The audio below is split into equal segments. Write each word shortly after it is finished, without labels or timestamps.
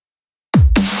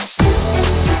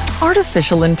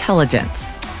artificial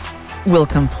intelligence will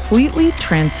completely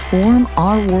transform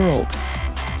our world.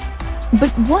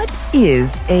 But what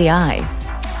is AI?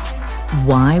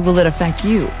 Why will it affect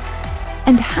you?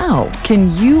 And how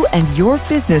can you and your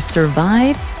business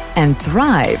survive and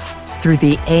thrive through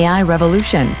the AI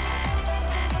revolution?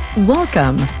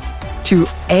 Welcome to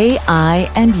AI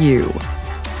and You.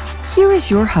 Here is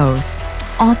your host,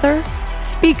 author,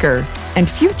 speaker, and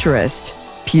futurist,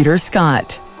 Peter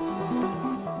Scott.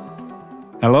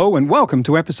 Hello and welcome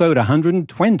to episode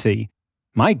 120.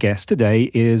 My guest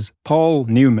today is Paul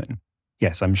Newman.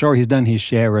 Yes, I'm sure he's done his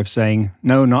share of saying,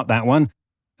 no, not that one,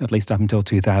 at least up until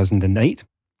 2008.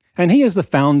 And he is the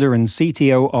founder and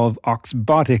CTO of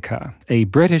Oxbotica, a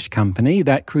British company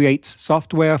that creates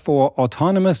software for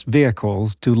autonomous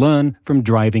vehicles to learn from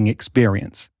driving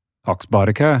experience.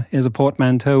 Oxbotica is a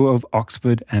portmanteau of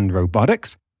Oxford and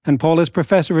robotics, and Paul is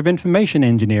Professor of Information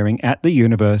Engineering at the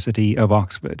University of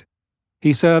Oxford.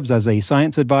 He serves as a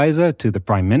science advisor to the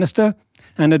Prime Minister,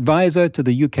 an advisor to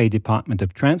the UK Department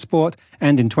of Transport,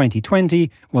 and in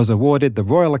 2020 was awarded the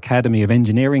Royal Academy of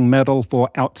Engineering Medal for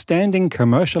Outstanding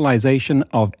Commercialization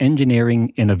of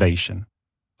Engineering Innovation.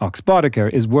 Oxbotica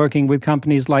is working with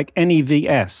companies like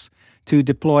NEVS to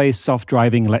deploy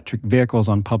self-driving electric vehicles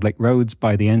on public roads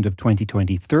by the end of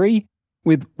 2023,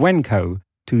 with Wenco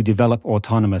to develop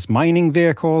autonomous mining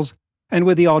vehicles, and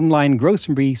with the online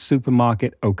grocery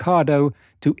supermarket Ocado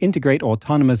to integrate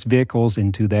autonomous vehicles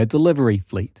into their delivery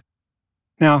fleet.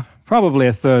 Now, probably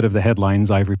a third of the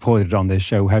headlines I've reported on this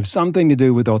show have something to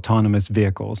do with autonomous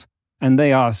vehicles, and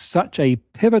they are such a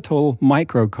pivotal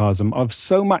microcosm of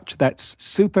so much that's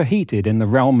superheated in the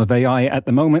realm of AI at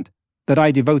the moment that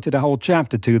I devoted a whole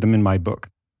chapter to them in my book.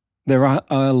 There are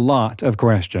a lot of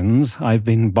questions I've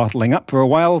been bottling up for a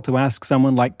while to ask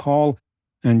someone like Paul,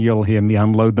 and you'll hear me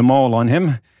unload them all on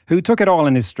him, who took it all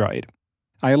in his stride.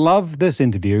 I love this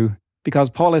interview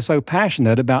because Paul is so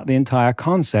passionate about the entire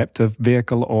concept of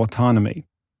vehicle autonomy.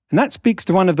 And that speaks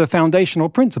to one of the foundational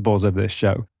principles of this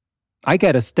show. I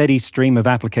get a steady stream of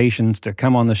applications to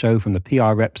come on the show from the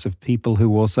PR reps of people who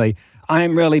will say,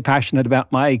 I'm really passionate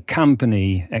about my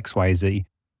company, XYZ.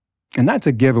 And that's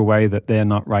a giveaway that they're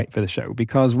not right for the show,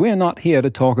 because we're not here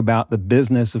to talk about the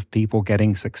business of people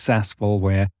getting successful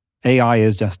where AI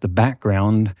is just the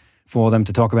background for them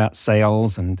to talk about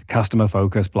sales and customer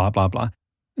focus, blah, blah, blah.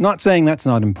 Not saying that's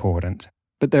not important,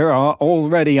 but there are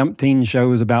already umpteen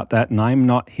shows about that, and I'm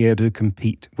not here to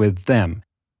compete with them.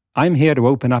 I'm here to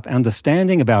open up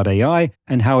understanding about AI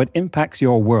and how it impacts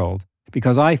your world,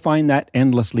 because I find that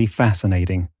endlessly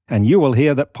fascinating, and you will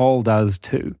hear that Paul does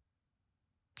too.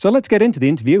 So let's get into the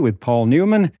interview with Paul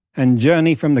Newman and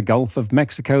journey from the Gulf of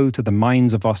Mexico to the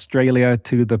mines of Australia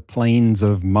to the plains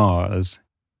of Mars.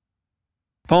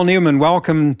 Paul Newman,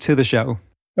 welcome to the show.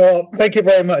 Well, thank you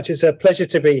very much. It's a pleasure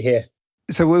to be here.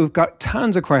 So we've got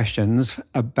tons of questions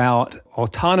about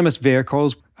autonomous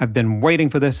vehicles. I've been waiting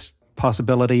for this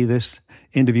possibility, this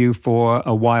interview for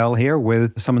a while here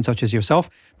with someone such as yourself.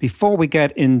 Before we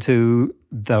get into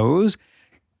those,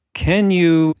 can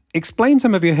you explain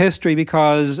some of your history?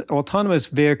 Because autonomous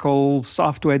vehicle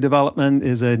software development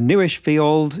is a newish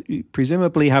field. You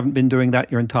presumably haven't been doing that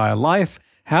your entire life.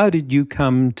 How did you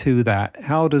come to that?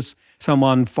 How does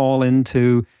someone fall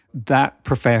into that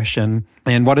profession?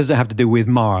 And what does it have to do with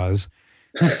Mars?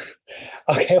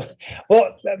 Okay,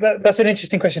 well, that's an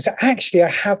interesting question. So actually, I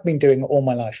have been doing it all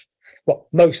my life. Well,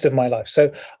 most of my life.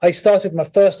 So I started my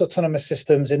first autonomous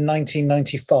systems in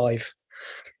 1995.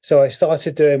 So I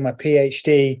started doing my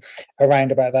PhD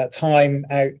around about that time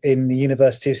out in the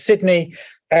University of Sydney,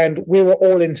 and we were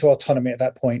all into autonomy at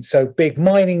that point. So big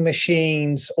mining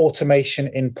machines, automation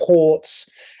in ports,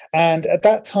 and at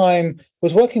that time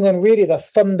was working on really the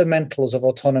fundamentals of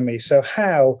autonomy. So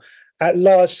how, at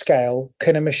large scale,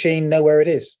 can a machine know where it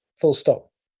is? Full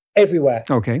stop. Everywhere,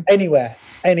 okay, anywhere,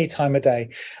 any time of day.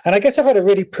 And I guess I've had a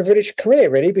really privileged career,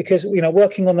 really, because,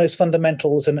 working on those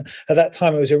fundamentals, and at that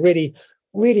time it was a really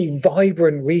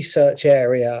vibrant research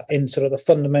area in sort of the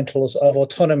fundamentals of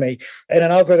autonomy in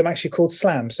an algorithm actually called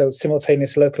SLAM, so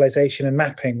simultaneous localization and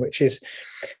mapping, which is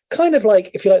kind of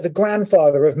like, if you like, the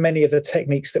grandfather of many of the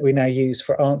techniques that we now use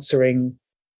for answering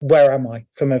where am I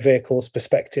from a vehicle's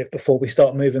perspective before we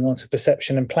start moving on to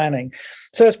perception and planning.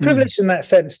 So I was privileged in that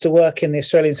sense to work in the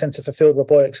Australian Centre for Field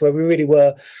Robotics, where we really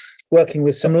were working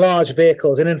with some large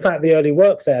vehicles. And in fact, the early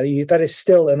work there, that is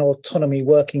still an autonomy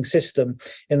working system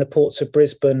in the ports of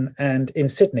Brisbane and in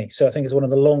Sydney. So I think it's one of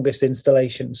the longest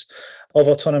installations of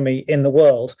autonomy in the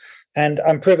world. And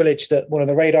I'm privileged that one of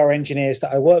the radar engineers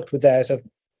that I worked with there is a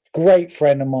great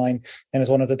friend of mine and is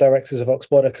one of the directors of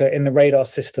Oxbotica in the radar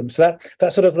system. So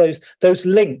that sort of those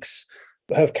links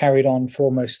have carried on for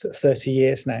almost 30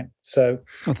 years now. So,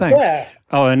 well, thanks. Yeah.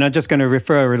 Oh, and I'm just going to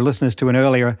refer listeners to an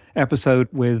earlier episode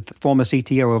with former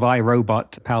CTO of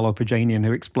iRobot, Paolo Paganian,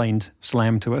 who explained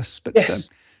SLAM to us. But yes.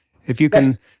 If you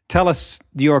can tell us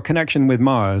your connection with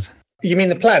Mars. You mean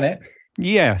the planet?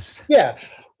 Yes. Yeah.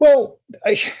 Well,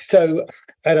 I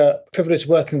had a privilege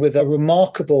working with a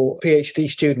remarkable PhD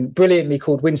student, brilliantly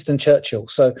called Winston Churchill.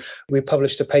 So we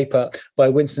published a paper by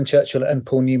Winston Churchill and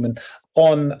Paul Newman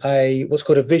on what's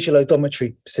called a visual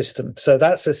odometry system. So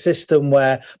that's a system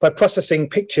where by processing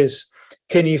pictures,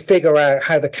 can you figure out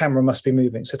how the camera must be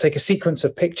moving? So take a sequence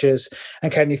of pictures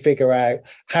and can you figure out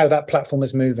how that platform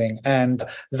is moving? And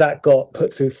that got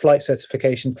put through flight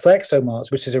certification for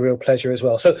ExoMars, which is a real pleasure as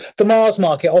well. So the Mars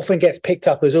market often gets picked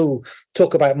up as,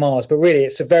 talk about Mars, but really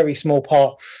it's a very small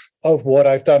part of what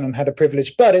I've done and had a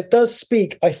privilege. But it does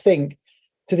speak, I think,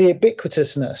 to the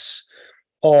ubiquitousness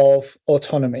of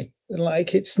autonomy.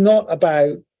 Like, it's not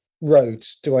about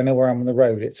roads. Do I know where I'm on the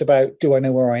road? It's about, do I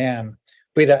know where I am?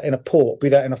 Be that in a port, be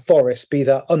that in a forest, be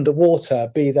that underwater,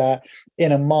 be that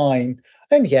in a mine,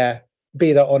 and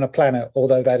be that on a planet,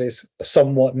 although that is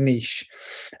somewhat niche.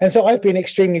 And so I've been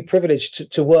extremely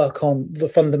privileged to work on the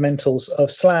fundamentals of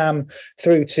SLAM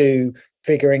through to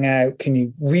figuring out, can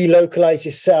you relocalize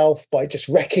yourself by just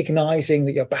recognizing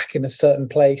that you're back in a certain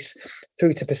place,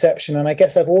 through to perception. And I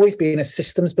guess I've always been a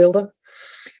systems builder.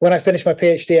 When I finished my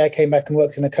PhD, I came back and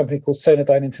worked in a company called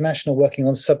Sonodyne International, working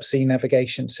on subsea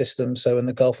navigation systems, so in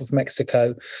the Gulf of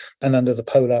Mexico and under the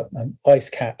polar ice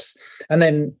caps. And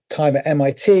then time at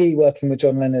MIT, working with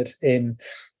John Leonard in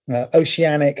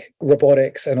oceanic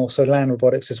robotics and also land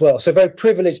robotics as well. So very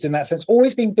privileged in that sense,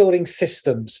 always been building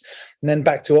systems. And then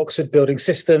back to Oxford, building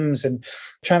systems and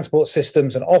transport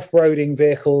systems and off-roading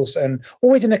vehicles, and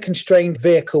always in a constrained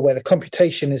vehicle where the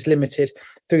computation is limited,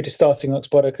 through to starting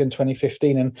Oxbotica in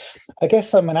 2015. And I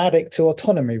guess I'm an addict to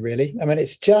autonomy, really. I mean,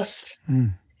 it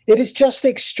is just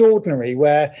extraordinary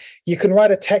where you can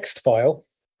write a text file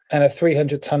and a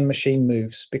 300-ton machine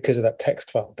moves because of that text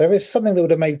file. There is something that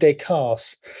would have made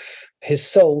Descartes, his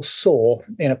soul soar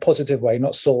in a positive way,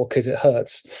 not soar because it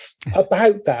hurts,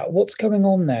 about that. What's going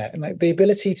on there? And like the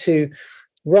ability to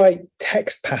write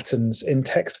text patterns in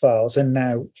text files and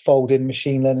now fold in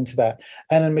machine learning to that,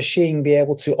 and a machine be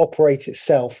able to operate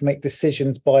itself, make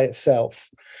decisions by itself.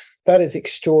 That is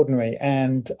extraordinary.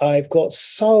 And I've got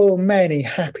so many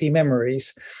happy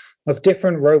memories of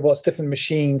different robots, different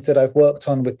machines that I've worked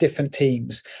on with different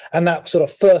teams. And that sort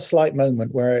of first light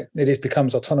moment where it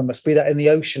becomes autonomous, be that in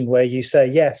the ocean where you say,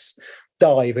 yes,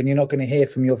 dive, and you're not going to hear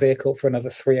from your vehicle for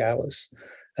another 3 hours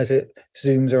as it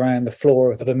zooms around the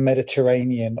floor of the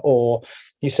Mediterranean, or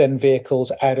you send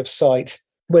vehicles out of sight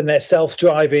when they're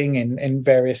self-driving in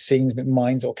various scenes,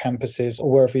 mines or campuses or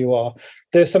wherever you are.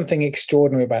 There's something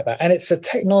extraordinary about that. And it's a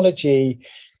technology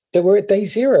that we're at day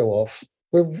zero of.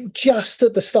 We're just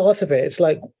at the start of it. It's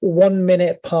like 1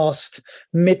 minute past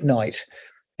midnight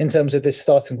in terms of this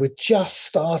starting. We're just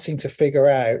starting to figure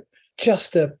out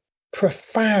just a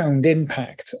profound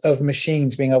impact of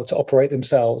machines being able to operate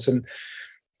themselves. And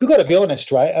we've got to be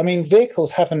honest, right? I mean,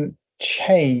 vehicles haven't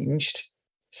changed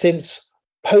since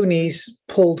ponies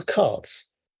pulled carts,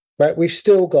 right? We've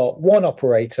still got one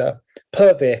operator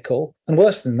per vehicle. And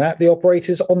worse than that, the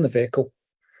operator's on the vehicle.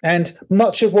 And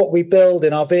much of what we build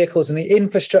in our vehicles and the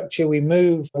infrastructure we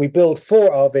build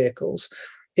for our vehicles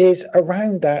is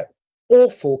around that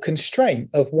awful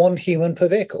constraint of one human per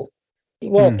vehicle.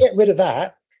 Well, get rid of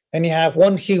that, and you have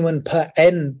one human per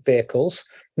N vehicles,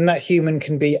 and that human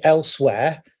can be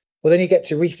elsewhere. Well, then you get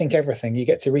to rethink everything. You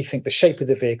get to rethink the shape of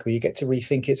the vehicle. You get to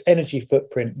rethink its energy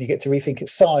footprint. You get to rethink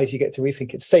its size. You get to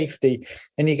rethink its safety,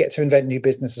 and you get to invent new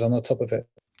businesses on the top of it.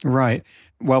 Right.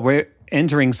 Well, we're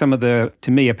entering some of the,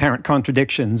 to me, apparent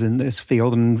contradictions in this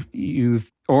field, and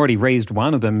you've already raised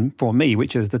one of them for me,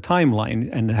 which is the timeline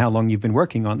and how long you've been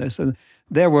working on this. And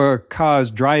there were cars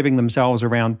driving themselves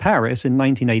around Paris in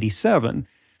 1987,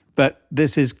 but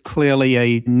this is clearly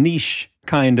a niche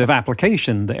kind of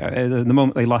application there. The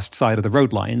moment they lost sight of the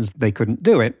road lines, they couldn't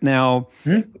do it. Now,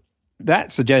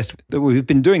 that suggests that we've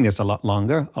been doing this a lot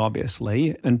longer,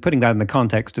 obviously, and putting that in the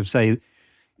context of, say,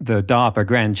 the DARPA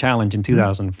Grand Challenge in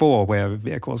 2004, where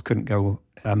vehicles couldn't go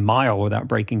a mile without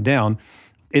breaking down.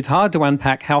 It's hard to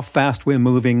unpack how fast we're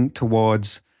moving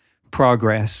towards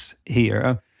progress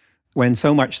here when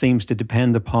so much seems to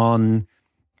depend upon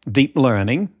deep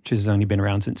learning, which has only been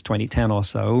around since 2010 or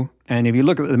so. And if you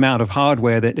look at the amount of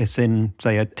hardware that is in,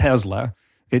 say, a Tesla,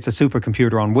 it's a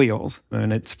supercomputer on wheels,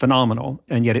 and it's phenomenal.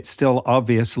 And yet it's still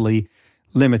obviously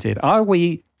limited. Are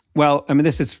we... Well, I mean,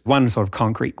 this is one sort of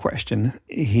concrete question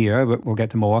here, but we'll get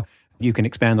to more. you can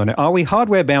expand on it. Are we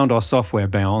hardware bound or software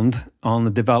bound on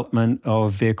the development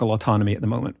of vehicle autonomy at the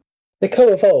moment? They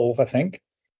co-evolve, I think.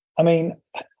 I mean,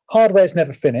 hardware is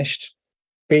never finished,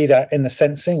 be that in the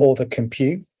sensing or the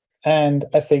compute. And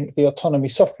I think the autonomy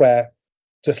software,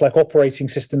 just like operating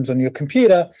systems on your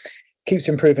computer, keeps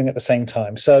improving at the same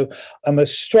time. So I'm a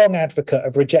strong advocate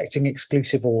of rejecting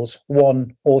exclusive ors,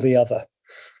 one or the other.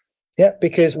 Yeah,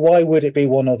 because why would it be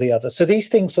one or the other? So these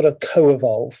things sort of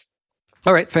co-evolve.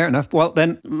 All right, fair enough. Well,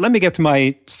 then let me get to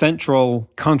my central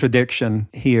contradiction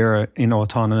here in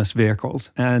autonomous vehicles.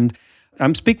 And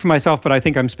I'm speaking for myself, but I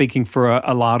think I'm speaking for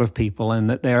a lot of people, and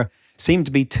that there seem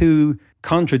to be two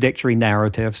contradictory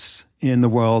narratives in the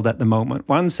world at the moment.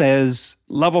 One says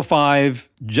level 5,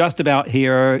 just about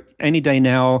here, any day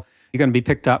now, you're going to be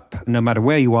picked up no matter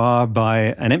where you are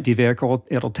by an empty vehicle.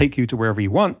 It'll take you to wherever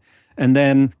you want. And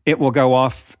then it will go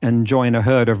off and join a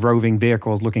herd of roving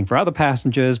vehicles looking for other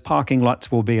passengers. Parking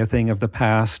lots will be a thing of the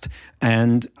past.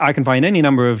 And I can find any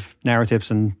number of narratives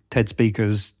and TED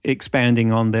speakers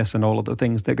expanding on this and all of the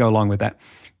things that go along with that.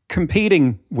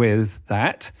 Competing with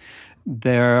that,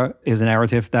 there is a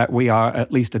narrative that we are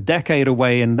at least a decade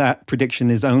away, and that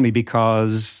prediction is only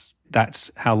because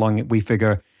that's how long we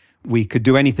figure we could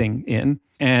do anything in,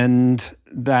 and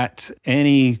that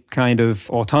any kind of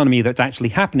autonomy that's actually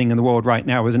happening in the world right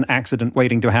now is an accident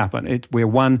waiting to happen. We're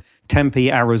one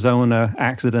Tempe, Arizona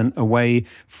accident away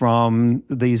from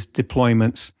these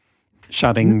deployments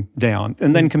shutting down.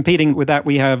 And then competing with that,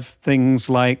 we have things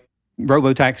like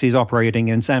robotaxis operating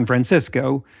in San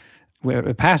Francisco, where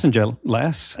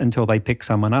passengerless until they pick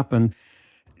someone up. And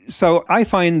so I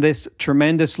find this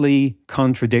tremendously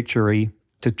contradictory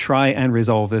to try and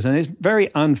resolve this. And it's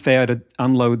very unfair to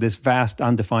unload this vast,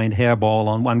 undefined hairball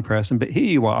on one person. But here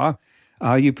you are.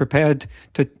 Are you prepared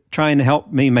to try and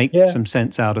help me make some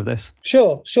sense out of this?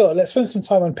 Sure. Let's spend some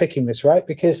time unpicking this, right?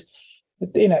 Because,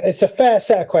 it's a fair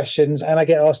set of questions and I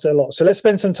get asked it a lot. So let's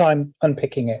spend some time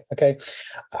unpicking it, okay?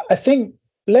 I think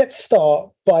let's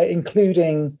start by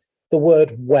including the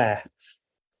word where.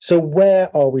 So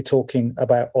where are we talking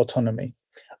about autonomy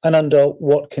and under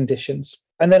what conditions?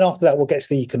 And then after that, we'll get to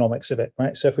the economics of it,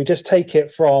 right? So if we just take it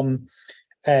from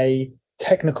a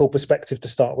technical perspective to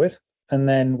start with, and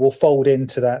then we'll fold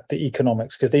into that the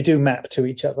economics, because they do map to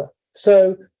each other.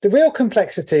 So the real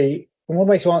complexity, and one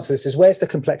way to answer this is, where's the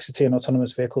complexity in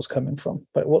autonomous vehicles coming from?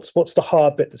 But what's the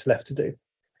hard bit that's left to do?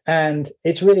 And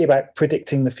it's really about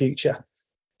predicting the future.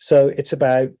 So it's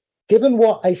about, given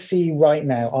what I see right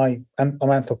now, I'm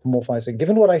anthropomorphizing,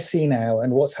 given what I see now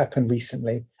and what's happened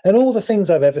recently and all the things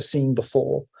I've ever seen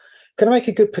before, can I make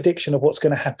a good prediction of what's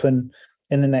going to happen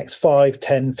in the next 5,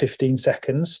 10, 15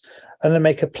 seconds, and then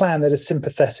make a plan that is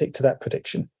sympathetic to that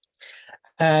prediction?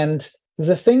 And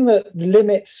the thing that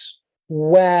limits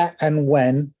where and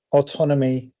when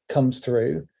autonomy comes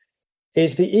through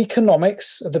is the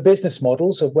economics of the business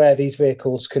models of where these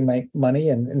vehicles can make money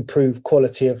and improve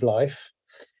quality of life,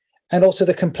 and also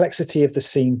the complexity of the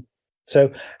scene.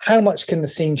 So how much can the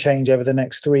scene change over the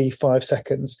next 3-5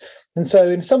 seconds? And so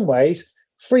in some ways,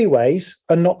 freeways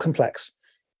are not complex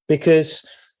because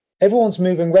everyone's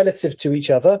moving relative to each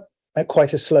other at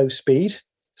quite a slow speed.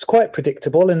 It's quite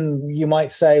predictable. And you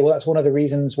might say, well, that's one of the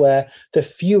reasons where the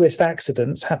fewest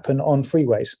accidents happen on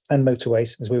freeways and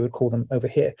motorways, as we would call them over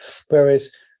here.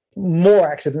 Whereas more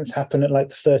accidents happen at like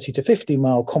the 30 to 50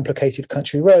 mile complicated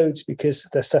country roads because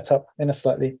they're set up in a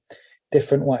slightly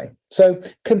different way. So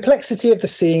complexity of the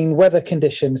scene, weather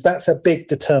conditions, that's a big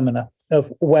determiner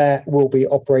of where we'll be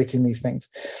operating these things.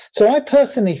 So I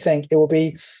personally think it will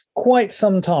be quite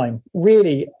some time,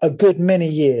 really a good many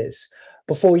years,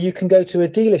 before you can go to a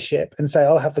dealership and say,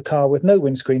 I'll have the car with no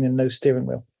windscreen and no steering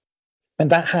wheel. And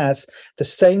that has the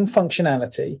same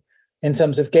functionality in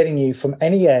terms of getting you from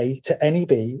any A to any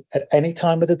B at any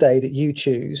time of the day that you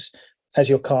choose, as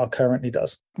your car currently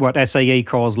does. What SAE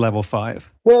calls level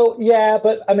 5. Well, yeah,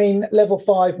 but I mean, level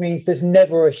 5 means there's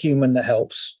never a human that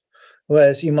helps.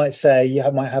 Whereas you might say you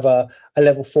might have a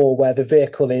level 4 where the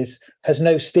vehicle has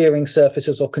no steering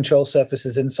surfaces or control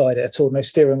surfaces inside it at all, no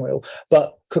steering wheel,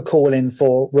 but could call in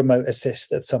for remote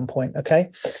assist at some point, okay?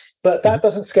 But that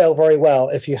doesn't scale very well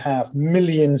if you have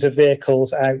millions of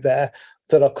vehicles out there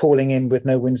that are calling in with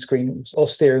no windscreens or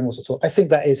steering wheels at all. I think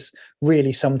that is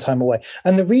really some time away.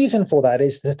 And the reason for that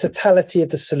is the totality of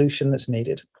the solution that's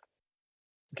needed,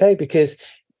 okay? Because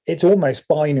it's almost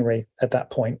binary at that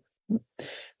point.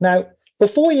 Now,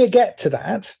 before you get to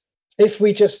that, if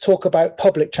we just talk about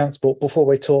public transport before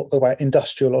we talk about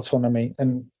industrial autonomy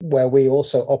and where we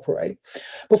also operate,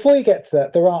 before you get to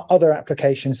that, there are other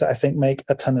applications that I think make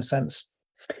a ton of sense.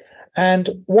 And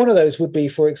one of those would be,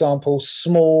 for example,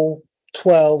 small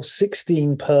 12,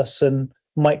 16 person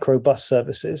microbus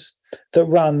services that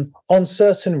run on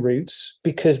certain routes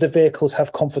because the vehicles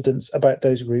have confidence about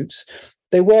those routes.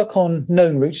 They work on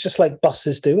known routes, just like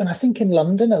buses do. And I think in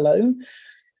London alone,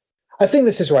 I think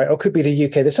this is right, or it could be the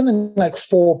UK, there's something like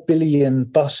 4 billion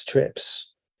bus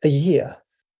trips a year.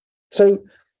 So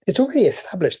it's already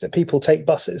established that people take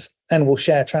buses and will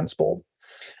share transport.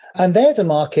 And there's a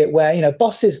market where,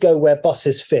 buses go where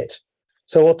buses fit.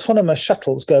 So autonomous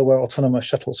shuttles go where autonomous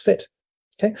shuttles fit.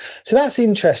 Okay. So that's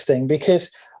interesting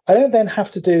because I don't then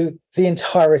have to do the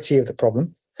entirety of the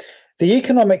problem. The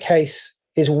economic case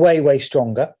is way, way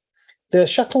stronger. The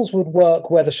shuttles would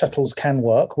work where the shuttles can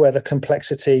work, where the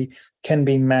complexity can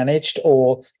be managed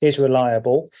or is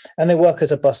reliable. And they work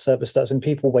as a bus service does, and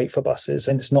people wait for buses,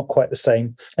 and it's not quite the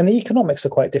same. And the economics are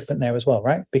quite different there as well,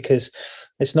 right? Because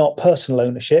it's not personal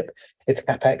ownership, it's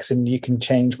CapEx, and you can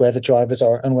change where the drivers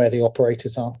are and where the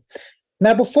operators are.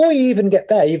 Now, before you even get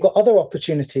there, you've got other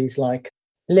opportunities like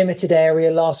limited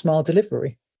area last mile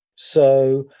delivery.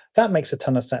 So that makes a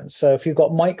ton of sense. So if you've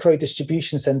got micro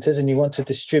distribution centers and you want to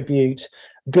distribute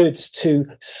goods to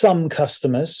some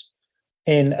customers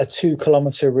in a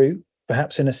 2-kilometer route,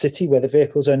 perhaps in a city where the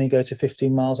vehicles only go to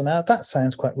 15 miles an hour, that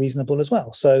sounds quite reasonable as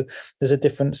well. So there's a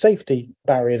different safety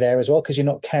barrier there as well, because you're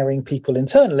not carrying people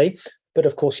internally, but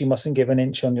of course you mustn't give an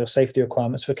inch on your safety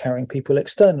requirements for carrying people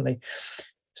externally.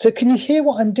 So can you hear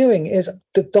what I'm doing is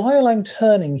the dial I'm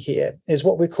turning here is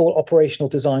what we call operational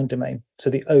design domain, so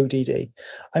the ODD.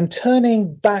 I'm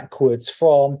turning backwards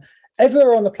from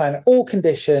everywhere on the planet, all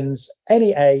conditions,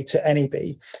 any A to any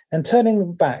B, and turning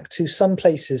them back to some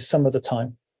places some of the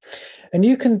time. And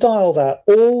you can dial that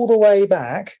all the way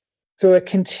back through a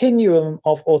continuum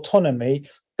of autonomy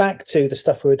back to the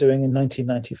stuff we were doing in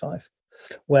 1995,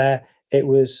 where it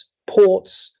was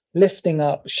ports, lifting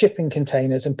up shipping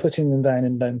containers and putting them down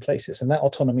in known places. And that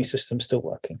autonomy system's still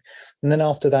working. And then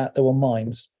after that, there were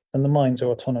mines, and the mines are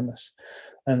autonomous.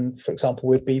 And for example,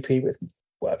 with BP, with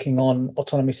working on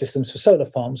autonomy systems for solar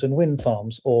farms and wind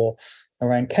farms or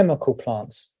around chemical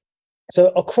plants.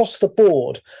 So across the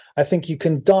board, I think you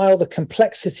can dial the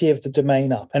complexity of the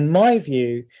domain up. And my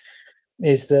view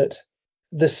is that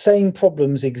the same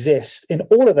problems exist in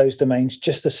all of those domains,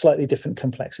 just a slightly different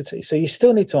complexity. So you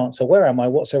still need to answer, where am I?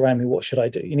 What's around me? What should I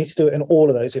do? You need to do it in all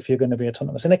of those if you're going to be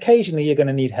autonomous. And occasionally you're going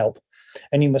to need help.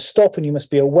 And you must stop and you must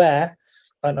be aware.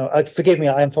 I know, forgive me,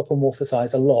 I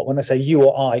anthropomorphize a lot. When I say you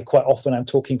or I, quite often I'm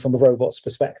talking from a robot's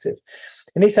perspective.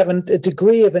 It needs to have a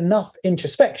degree of enough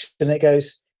introspection that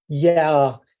goes,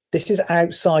 yeah, this is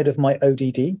outside of my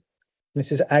ODD.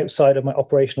 This is outside of my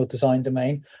operational design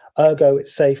domain. Ergo,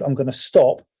 it's safe. I'm going to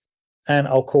stop and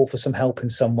I'll call for some help in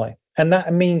some way. And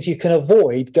that means you can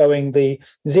avoid going the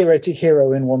 0 to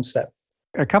hero in one step.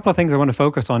 A couple of things I want to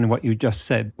focus on in what you just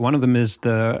said. One of them is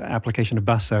the application of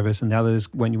bus service, and the other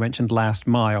is when you mentioned last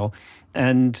mile.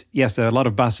 And yes, there are a lot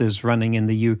of buses running in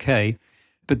the UK,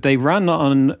 but they run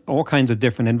on all kinds of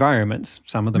different environments.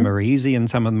 Some of them are easy and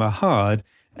some of them are hard.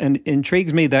 And it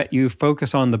intrigues me that you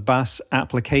focus on the bus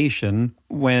application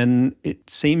when it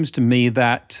seems to me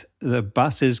that the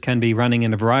buses can be running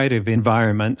in a variety of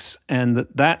environments, and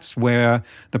that's where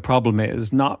the problem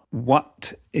is, not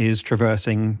what is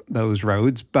traversing those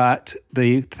roads, but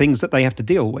the things that they have to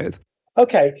deal with.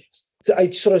 Okay. I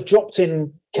sort of dropped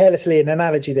in carelessly an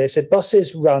analogy there. Said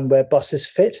buses run where buses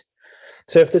fit.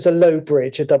 So if there's a low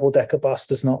bridge, a double-decker bus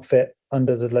does not fit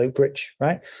under the low bridge,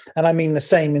 right? And I mean the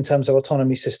same in terms of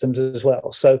autonomy systems as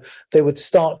well. So they would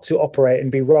start to operate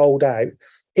and be rolled out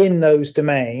in those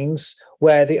domains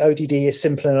where the ODD is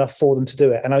simple enough for them to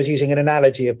do it. And I was using an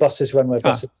analogy of buses run where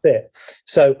buses fit.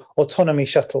 So autonomy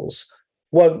shuttles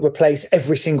won't replace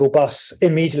every single bus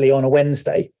immediately on a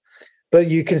Wednesday, but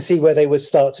you can see where they would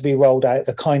start to be rolled out.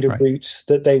 The kind of routes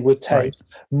that they would take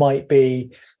might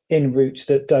be in routes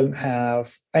that don't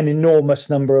have an enormous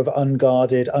number of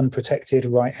unguarded, unprotected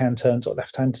right-hand turns or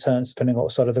left-hand turns, depending on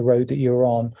what side of the road that you're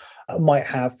on. Might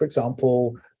have, for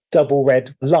example, double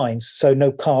red lines. So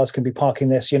no cars can be parking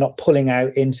there. So you're not pulling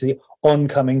out into the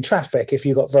oncoming traffic if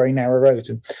you've got very narrow roads.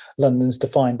 And London's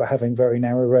defined by having very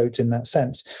narrow roads in that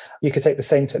sense. You could take the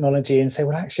same technology and say,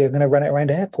 well, actually, I'm going to run it around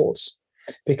airports.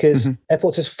 Because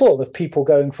airports is full of people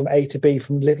going from A to B,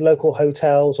 from local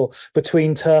hotels or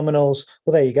between terminals.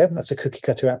 Well, there you go. That's a cookie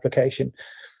cutter application.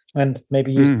 And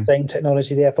maybe use the same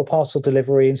technology there for parcel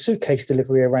delivery and suitcase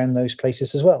delivery around those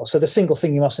places as well. So the single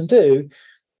thing you mustn't do,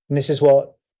 and this is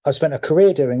what I've spent a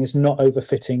career doing, is not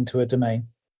overfitting to a domain.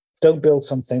 Don't build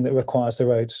something that requires the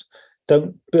roads.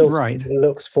 Don't build something that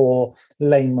looks for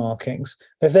lane markings.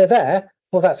 If they're there,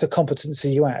 well, that's a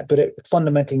competency you add, but it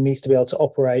fundamentally needs to be able to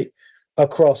operate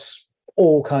across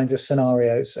all kinds of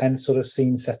scenarios and sort of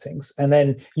scene settings. And then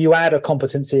you add a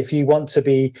competency if you want to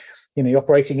be, you're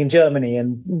operating in Germany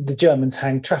and the Germans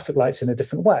hang traffic lights in a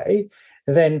different way,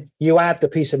 then you add the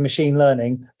piece of machine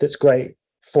learning that's great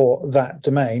for that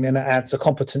domain, and it adds a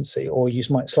competency. Or you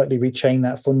might slightly retrain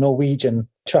that for Norwegian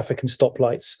traffic and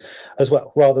stoplights as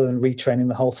well, rather than retraining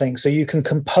the whole thing. So you can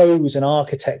compose an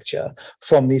architecture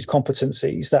from these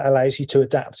competencies that allows you to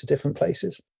adapt to different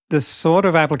places. The sort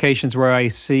of applications where I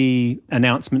see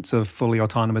announcements of fully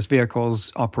autonomous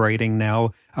vehicles operating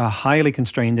now are highly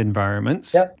constrained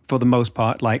environments, for the most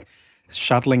part, like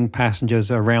shuttling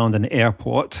passengers around an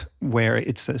airport where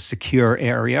it's a secure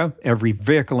area. Every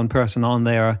vehicle and person on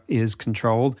there is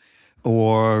controlled,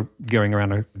 or going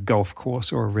around a golf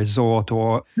course or a resort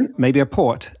or maybe a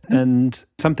port, and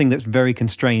something that's very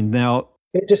constrained. Now,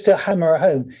 just to hammer it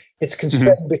home, it's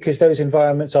constrained because those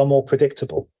environments are more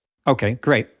predictable. Okay,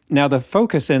 great. Now, the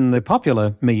focus in the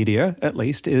popular media, at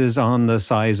least, is on the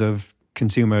size of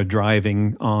consumer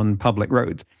driving on public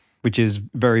roads, which is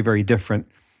very, very different.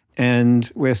 And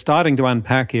we're starting to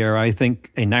unpack here, I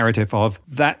think, a narrative of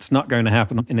that's not going to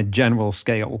happen in a general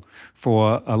scale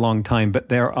for a long time, but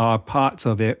there are parts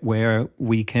of it where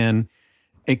we can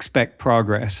expect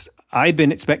progress. I'd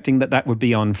been expecting that would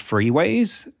be on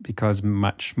freeways, because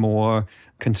much more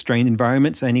constrained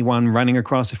environments, anyone running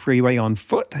across a freeway on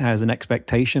foot has an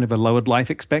expectation of a lowered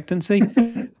life expectancy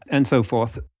and so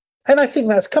forth. And I think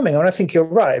that's coming. And I think you're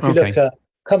right. If you look at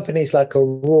companies like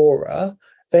Aurora,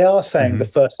 they are saying the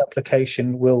first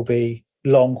application will be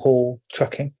long-haul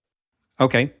trucking.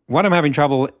 Okay. What I'm having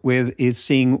trouble with is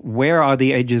seeing where are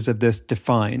the edges of this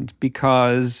defined,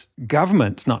 because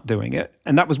government's not doing it.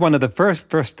 And that was one of the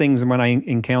first things when I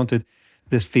encountered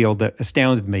this field that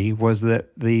astounded me, was that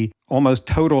the almost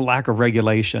total lack of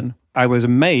regulation. I was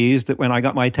amazed that when I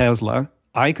got my Tesla,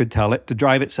 I could tell it to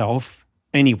drive itself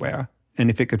anywhere. And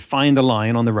if it could find a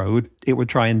line on the road, it would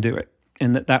try and do it.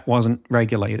 And that wasn't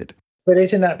regulated. But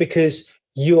isn't that because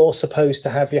you're supposed to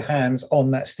have your hands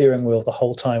on that steering wheel the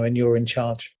whole time and you're in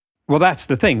charge? Well, that's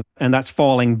the thing. And that's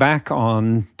falling back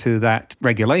on to that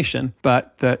regulation.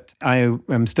 But that I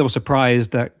am still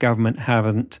surprised that government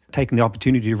haven't taken the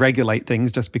opportunity to regulate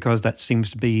things, just because that seems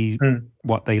to be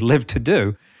what they live to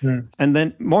do. And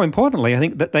then more importantly, I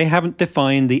think that they haven't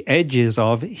defined the edges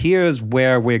of here's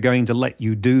where we're going to let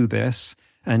you do this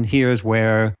and here's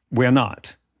where we're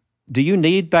not. Do you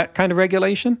need that kind of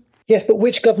regulation? Yes, but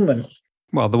which government?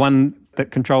 Well, the one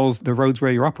that controls the roads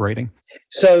where you're operating.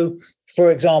 So,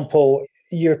 for example,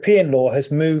 European law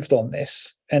has moved on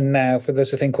this. And now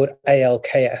there's a thing called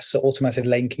ALKS, so automated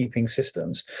lane keeping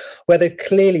systems, where they've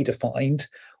clearly defined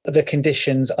the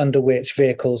conditions under which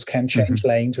vehicles can change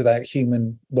lanes without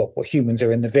humans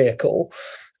are in the vehicle.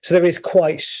 So there is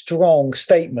quite strong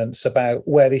statements about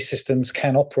where these systems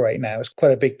can operate now. It's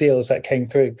quite a big deal as that came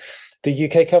through.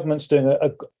 The UK government's doing a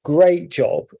great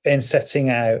job in setting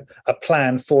out a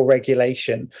plan for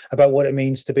regulation about what it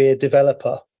means to be a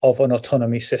developer of an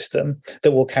autonomy system that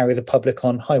will carry the public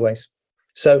on highways.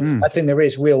 So I think there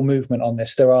is real movement on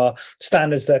this. There are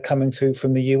standards that are coming through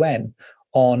from the UN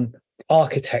on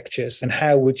architectures and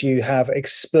how would you have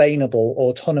explainable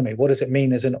autonomy? What does it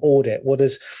mean as an audit? What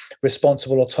does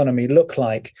responsible autonomy look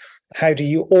like? How do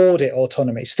you audit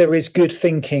autonomy? So there is good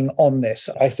thinking on this.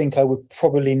 I think I would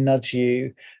probably nudge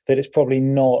you that it's probably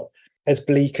not as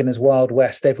bleak and as Wild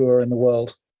West everywhere in the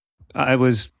world. I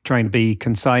was trying to be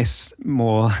concise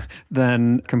more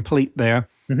than complete there.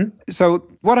 So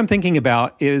what I'm thinking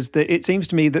about is that it seems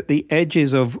to me that the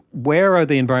edges of where are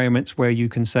the environments where you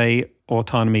can say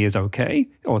autonomy is okay,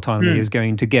 autonomy is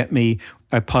going to get me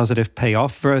a positive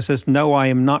payoff, versus no, I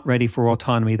am not ready for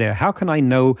autonomy there. How can I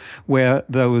know where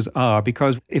those are?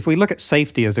 Because if we look at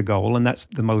safety as a goal, and that's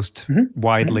the most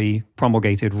widely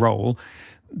promulgated role,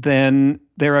 then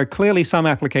there are clearly some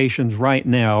applications right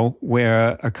now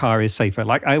where a car is safer.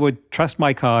 Like I would trust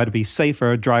my car to be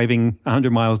safer driving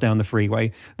 100 miles down the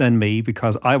freeway than me,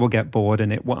 because I will get bored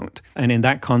and it won't. And in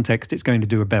that context, it's going to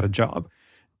do a better job.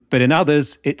 But in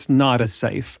others, it's not as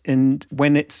safe. And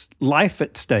when it's life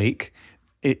at stake,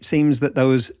 it seems that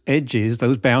those edges,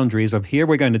 those boundaries of here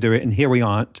we're going to do it and here we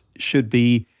aren't, should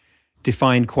be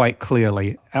defined quite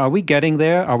clearly. Are we getting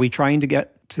there? Are we trying to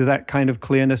get to that kind of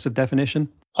clearness of definition?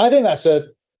 I think that's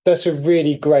a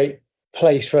really great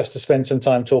place for us to spend some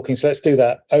time talking. So let's do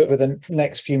that over the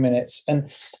next few minutes.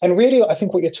 And really, I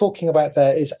think what you're talking about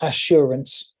there is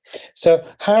assurance. So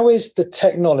how is the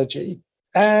technology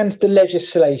and the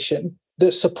legislation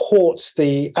that supports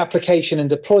the application and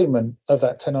deployment of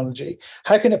that technology,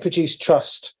 how can it produce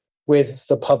trust with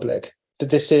the public that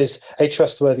this is a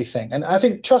trustworthy thing? And I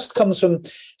think trust comes from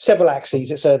several axes.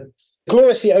 It's a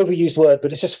Gloriously overused word,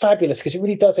 but it's just fabulous because it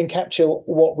really does encapsulate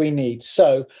what we need.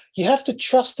 So you have to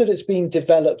trust that it's being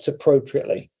developed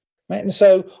appropriately. Right? And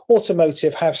so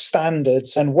automotive have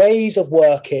standards and ways of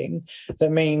working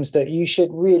that means that you should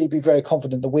really be very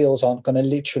confident the wheels aren't going to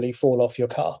literally fall off your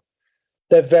car.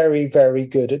 They're very, very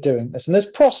good at doing this. And there's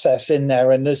process in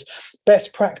there and there's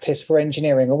best practice for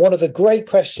engineering. And one of the great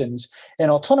questions in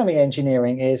autonomy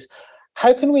engineering is,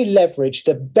 how can we leverage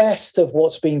the best of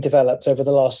what's been developed over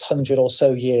the last 100 or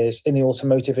so years in the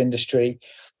automotive industry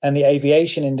and the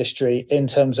aviation industry in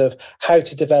terms of how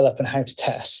to develop and how to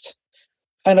test,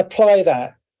 and apply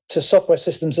that to software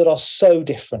systems that are so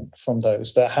different from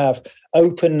those, that have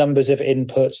open numbers of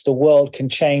inputs? The world can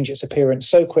change its appearance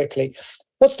so quickly.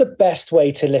 What's the best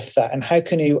way to lift that? And how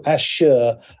can you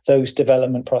assure those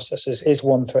development processes is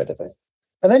one thread of it.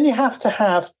 And then you have to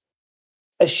have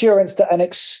assurance that an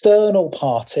external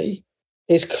party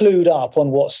is clued up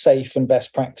on what safe and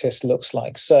best practice looks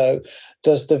like. So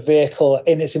does the vehicle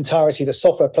in its entirety, the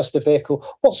software plus the vehicle,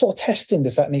 what sort of testing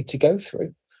does that need to go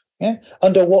through? Yeah,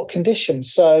 under what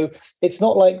conditions? So it's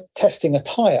not like testing a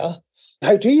tire.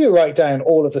 How do you write down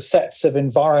all of the sets of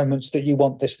environments that you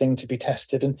want this thing to be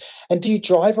tested? And do you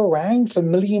drive around for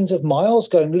millions of miles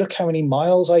going, look how many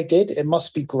miles I did, it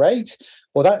must be great?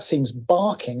 Well, that seems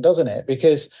barking, doesn't it?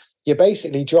 Because you're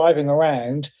basically driving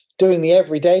around doing the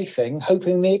everyday thing,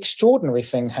 hoping the extraordinary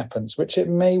thing happens, which it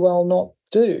may well not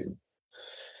do.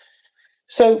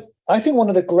 So I think one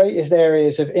of the greatest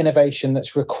areas of innovation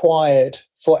that's required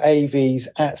for AVs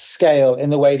at scale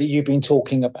in the way that you've been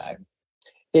talking about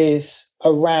is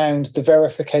around the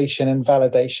verification and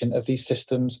validation of these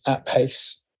systems at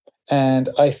pace. And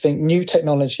I think new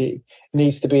technology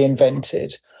needs to be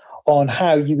invented on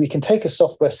how we can take a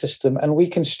software system and we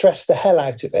can stress the hell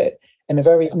out of it in a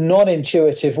very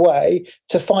non-intuitive way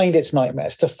to find its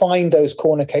nightmares, to find those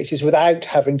corner cases without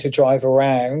having to drive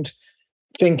around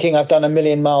thinking I've done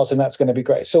 1,000,000 miles and that's going to be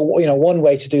great. So, one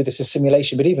way to do this is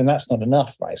simulation, but even that's not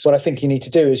enough, right? So what I think you need to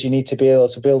do is you need to be able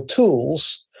to build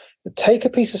tools that take a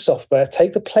piece of software,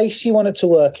 take the place you want it to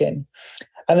work in,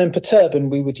 and then perturb, and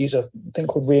we would use a thing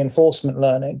called reinforcement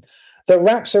learning that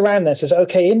wraps around this, says,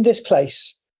 okay, in this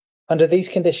place, under these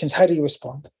conditions, how do you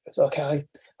respond? It's okay,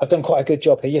 I've done quite a good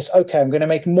job here. Yes, okay, I'm going to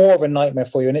make more of a nightmare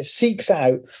for you. And it seeks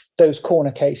out those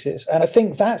corner cases. And I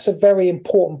think that's a very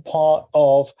important part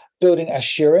of building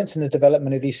assurance in the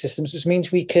development of these systems, which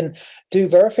means we can do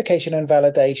verification and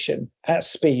validation at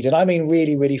speed. And I mean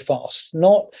really, really fast,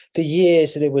 not the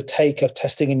years that it would take of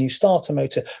testing a new starter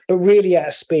motor, but really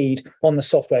at speed on the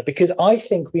software. Because I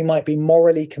think we might be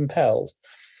morally compelled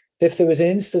if there was an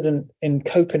incident in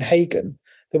Copenhagen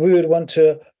that we would want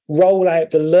to roll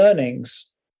out the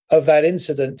learnings of that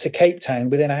incident to Cape Town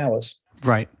within hours.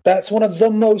 Right. That's one of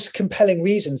the most compelling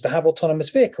reasons to have autonomous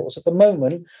vehicles. At the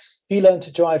moment, you learn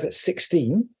to drive at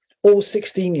 16. All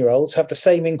 16-year-olds have the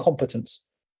same incompetence,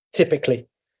 typically.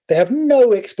 They have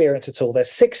no experience at all. They're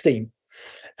 16.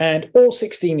 And all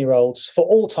 16-year-olds for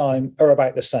all time are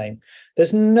about the same.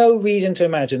 There's no reason to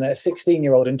imagine that a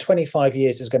 16-year-old in 25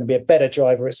 years is going to be a better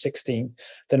driver at 16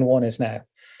 than one is now.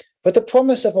 But the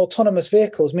promise of autonomous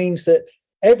vehicles means that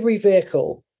every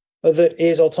vehicle that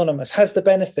is autonomous has the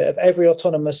benefit of every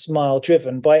autonomous mile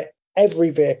driven by every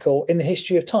vehicle in the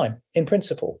history of time, in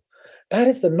principle. That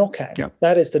is the knockout. Yep.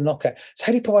 That is the knockout. So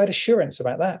how do you provide assurance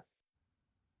about that?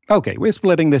 Okay, we're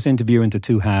splitting this interview into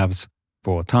two halves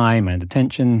for time and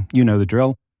attention. You know the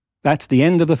drill. That's the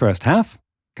end of the first half.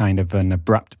 Kind of an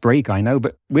abrupt break, I know,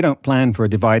 but we don't plan for a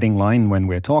dividing line when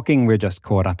we're talking. We're just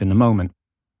caught up in the moment.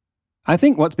 I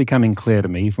think what's becoming clear to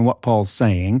me from what Paul's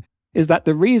saying is that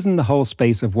the reason the whole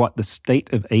space of what the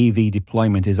state of AV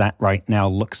deployment is at right now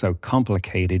looks so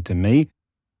complicated to me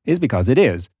is because it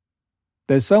is.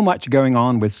 There's so much going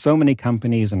on with so many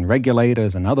companies and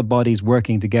regulators and other bodies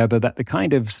working together that the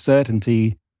kind of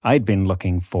certainty I'd been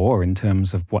looking for in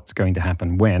terms of what's going to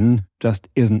happen when just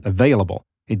isn't available.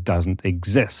 It doesn't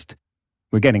exist.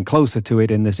 We're getting closer to it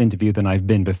in this interview than I've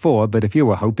been before, but if you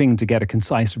were hoping to get a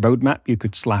concise roadmap you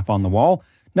could slap on the wall,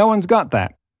 no one's got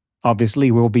that.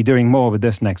 Obviously, we'll be doing more with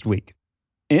this next week.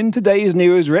 In today's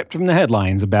news ripped from the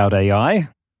headlines about AI,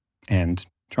 and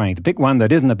trying to pick one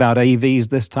that isn't about AVs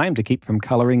this time to keep from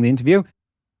coloring the interview,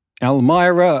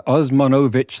 Elmira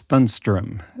Osmonovich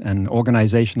Thunstrom, an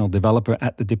organizational developer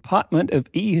at the Department of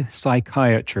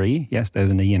E-Psychiatry, yes,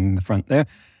 there's an E in the front there,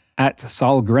 at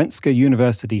Sahlgrenska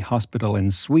University Hospital in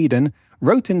Sweden,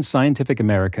 wrote in Scientific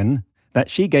American that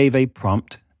she gave a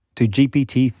prompt to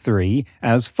GPT-3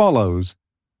 as follows,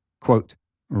 quote,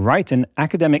 write an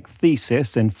academic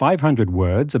thesis in 500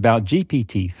 words about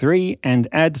GPT-3 and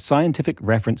add scientific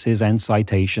references and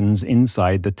citations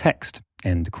inside the text,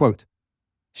 end quote.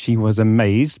 She was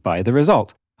amazed by the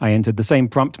result. I entered the same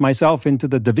prompt myself into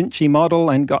the Da Vinci model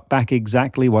and got back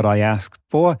exactly what I asked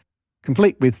for,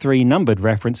 complete with 3 numbered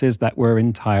references that were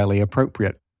entirely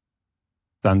appropriate.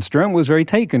 Thunstrom was very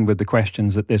taken with the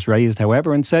questions that this raised,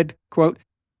 however, and said, quote,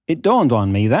 "It dawned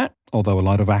on me that, although a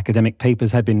lot of academic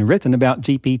papers had been written about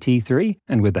GPT-3,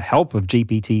 and with the help of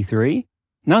GPT-3,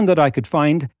 none that I could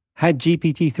find had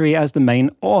GPT-3 as the main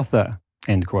author,"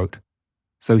 end quote.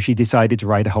 So she decided to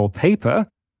write a whole paper,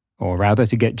 or rather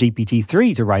to get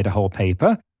GPT-3 to write a whole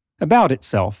paper, about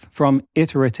itself from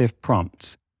iterative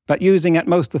prompts, but using at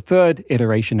most the 3rd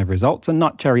iteration of results and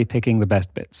not cherry-picking the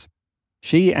best bits.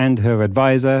 She and her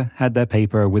advisor had their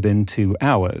paper within 2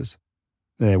 hours.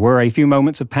 There were a few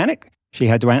moments of panic. She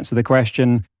had to answer the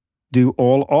question, do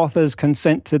all authors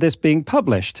consent to this being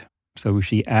published? So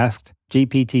she asked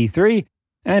GPT-3,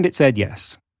 and it said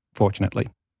yes, fortunately.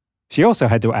 She also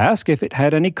had to ask if it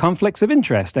had any conflicts of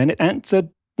interest, and it answered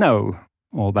no,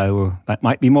 although that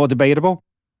might be more debatable.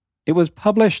 It was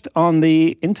published on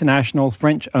the international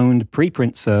French-owned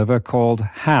preprint server called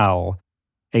HAL,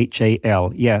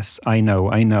 H-A-L, yes, I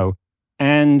know,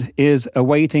 and is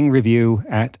awaiting review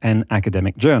at an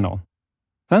academic journal.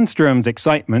 Thunstrom's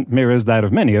excitement mirrors that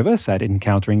of many of us at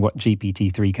encountering what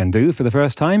GPT-3 can do for the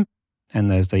first time, and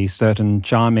there's a certain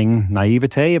charming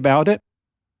naivete about it.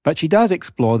 But she does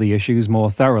explore the issues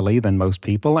more thoroughly than most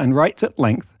people and writes at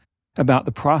length about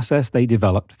the process they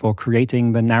developed for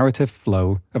creating the narrative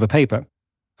flow of a paper.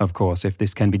 Of course, if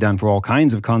this can be done for all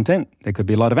kinds of content, there could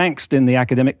be a lot of angst in the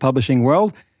academic publishing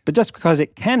world, but just because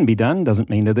it can be done doesn't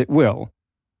mean that it will.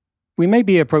 We may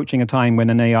be approaching a time when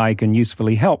an AI can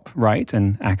usefully help write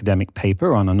an academic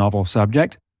paper on a novel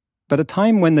subject, but a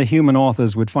time when the human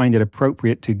authors would find it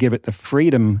appropriate to give it the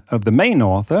freedom of the main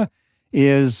author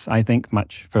is, I think,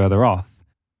 much further off.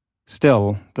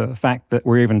 Still, the fact that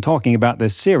we're even talking about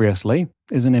this seriously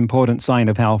is an important sign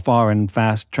of how far and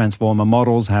fast transformer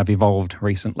models have evolved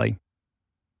recently.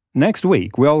 Next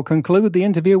week, we'll conclude the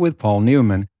interview with Paul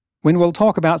Newman, when we'll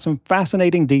talk about some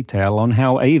fascinating detail on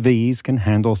how AVs can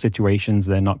handle situations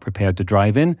they're not prepared to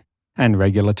drive in, and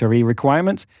regulatory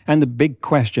requirements, and the big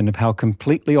question of how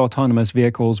completely autonomous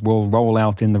vehicles will roll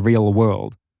out in the real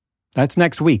world. That's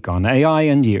next week on AI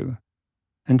and You.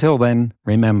 Until then,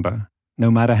 remember,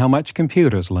 no matter how much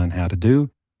computers learn how to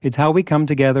do, it's how we come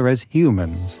together as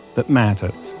humans that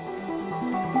matters.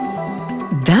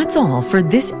 That's all for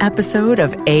this episode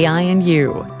of AI and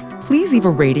You. Please leave a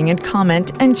rating and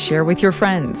comment and share with your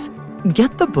friends.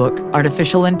 Get the book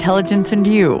Artificial Intelligence and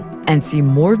You and see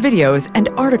more videos and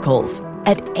articles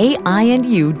at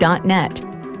aiandyou.net.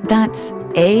 That's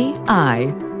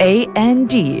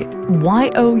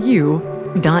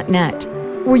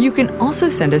aiandyou.net, where you can also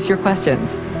send us your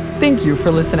questions. Thank you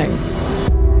for listening.